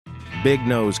Big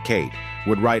Nose Kate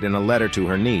would write in a letter to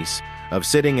her niece of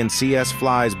sitting in C.S.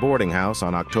 Fly's boarding house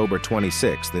on October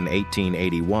 26 in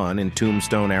 1881 in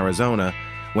Tombstone, Arizona,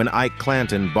 when Ike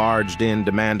Clanton barged in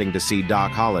demanding to see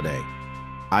Doc Holliday.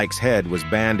 Ike's head was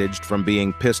bandaged from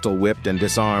being pistol-whipped and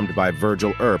disarmed by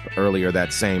Virgil Earp earlier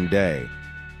that same day.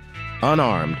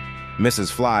 Unarmed,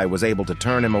 Mrs. Fly was able to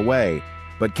turn him away,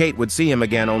 but Kate would see him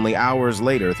again only hours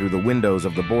later through the windows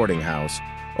of the boarding house,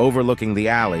 overlooking the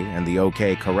alley and the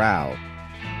OK Corral.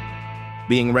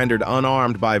 Being rendered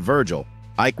unarmed by Virgil,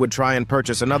 Ike would try and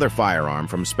purchase another firearm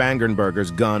from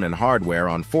Spangenberger's Gun and Hardware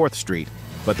on 4th Street,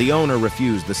 but the owner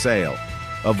refused the sale,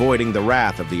 avoiding the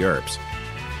wrath of the Earps.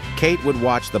 Kate would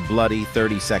watch the bloody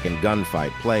 30-second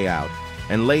gunfight play out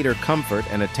and later comfort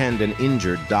and attend an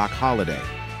injured Doc Holliday.